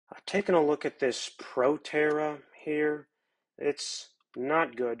Taking a look at this Proterra here, it's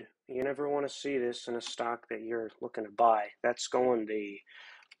not good. You never want to see this in a stock that you're looking to buy. That's going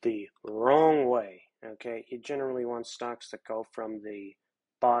the wrong way. Okay, you generally want stocks that go from the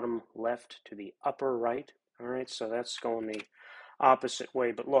bottom left to the upper right. All right, so that's going the opposite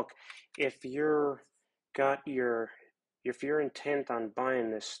way. But look, if you're got your if you're intent on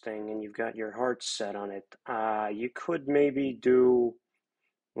buying this thing and you've got your heart set on it, you could maybe do.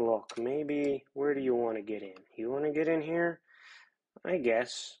 Look, maybe where do you want to get in? You want to get in here? I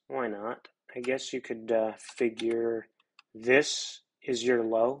guess. Why not? I guess you could figure this is your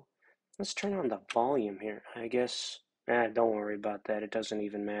low. Let's turn on the volume here. I guess. Don't worry about that. It doesn't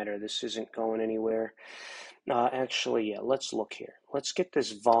even matter. This isn't going anywhere. Actually, yeah, let's look here. Let's get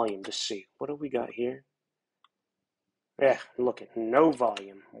this volume to see. What do we got here? Yeah, look at no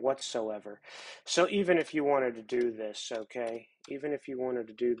volume whatsoever. So even if you wanted to do this, okay, even if you wanted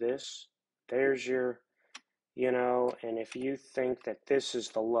to do this, there's your, and if you think that this is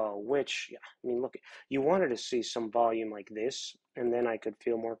the low, which, yeah, I mean, look, you wanted to see some volume like this, and then I could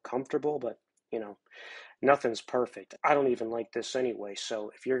feel more comfortable, but, nothing's perfect. I don't even like this anyway.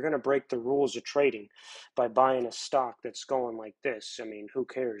 So if you're going to break the rules of trading by buying a stock that's going like this, I mean, who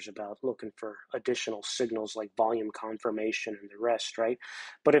cares about looking for additional signals like volume confirmation and the rest, right?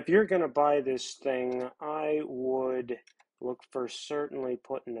 But if you're going to buy this thing, I would look for certainly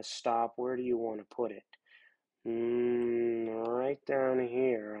putting a stop. Where do you want to put it? Right down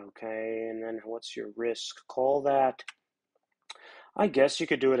here, okay? And then what's your risk? Call that. I guess you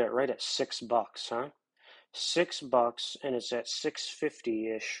could do it right at $6, huh? $6, and it's at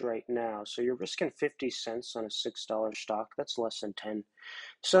 650-ish right now. So you're risking 50 cents on a $6 stock. That's less than 10.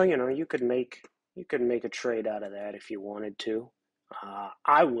 So, you could make a trade out of that if you wanted to.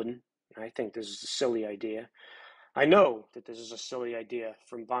 I wouldn't. I think this is a silly idea. I know that this is a silly idea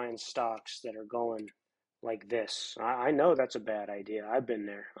from buying stocks that are going like this. I know that's a bad idea. I've been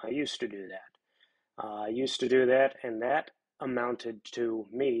there. I used to do that. And that amounted to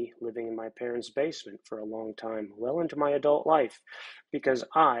me living in my parents' basement for a long time, well into my adult life, because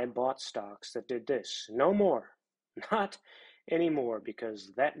I bought stocks that did this. No more. Not anymore,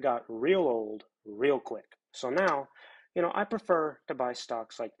 because that got real old real quick. So now, I prefer to buy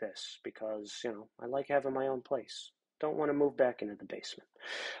stocks like this because, I like having my own place. Don't want to move back into the basement.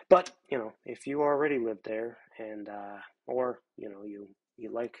 But, if you already live there and, or, you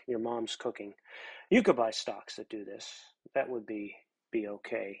like your mom's cooking, you could buy stocks that do this. That would be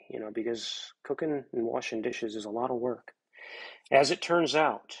okay, because cooking and washing dishes is a lot of work, as it turns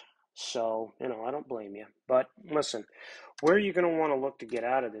out. So, I don't blame you. But listen, where are you going to want to look to get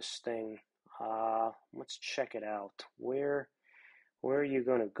out of this thing? Let's check it out. Where are you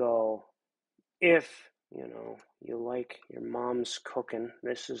going to go if, you like your mom's cooking?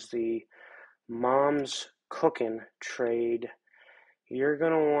 This is the mom's cooking trade. You're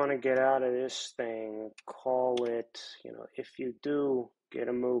going to want to get out of this thing, call it, if you do get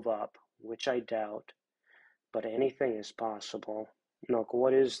a move up, which I doubt, but anything is possible. Look,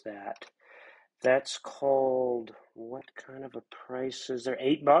 what is that? That's called, what kind of a price is there?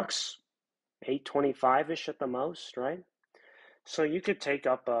 $8? 8.25-ish at the most, right? So you could take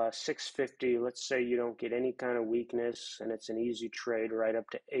up a 650. Let's say you don't get any kind of weakness and it's an easy trade right up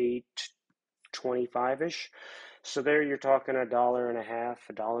to 8.25-ish. So there you're talking $1.50,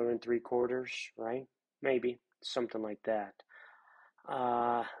 $1.75, right? Maybe something like that.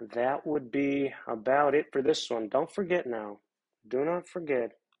 That would be about it for this one. Don't forget now. Do not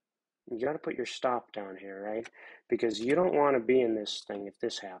forget. You got to put your stop down here, right? Because you don't want to be in this thing if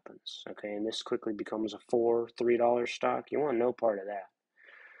this happens, okay? And this quickly becomes a $3 stock. You want no part of that.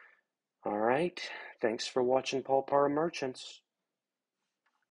 All right. Thanks for watching Paul Parra Merchants.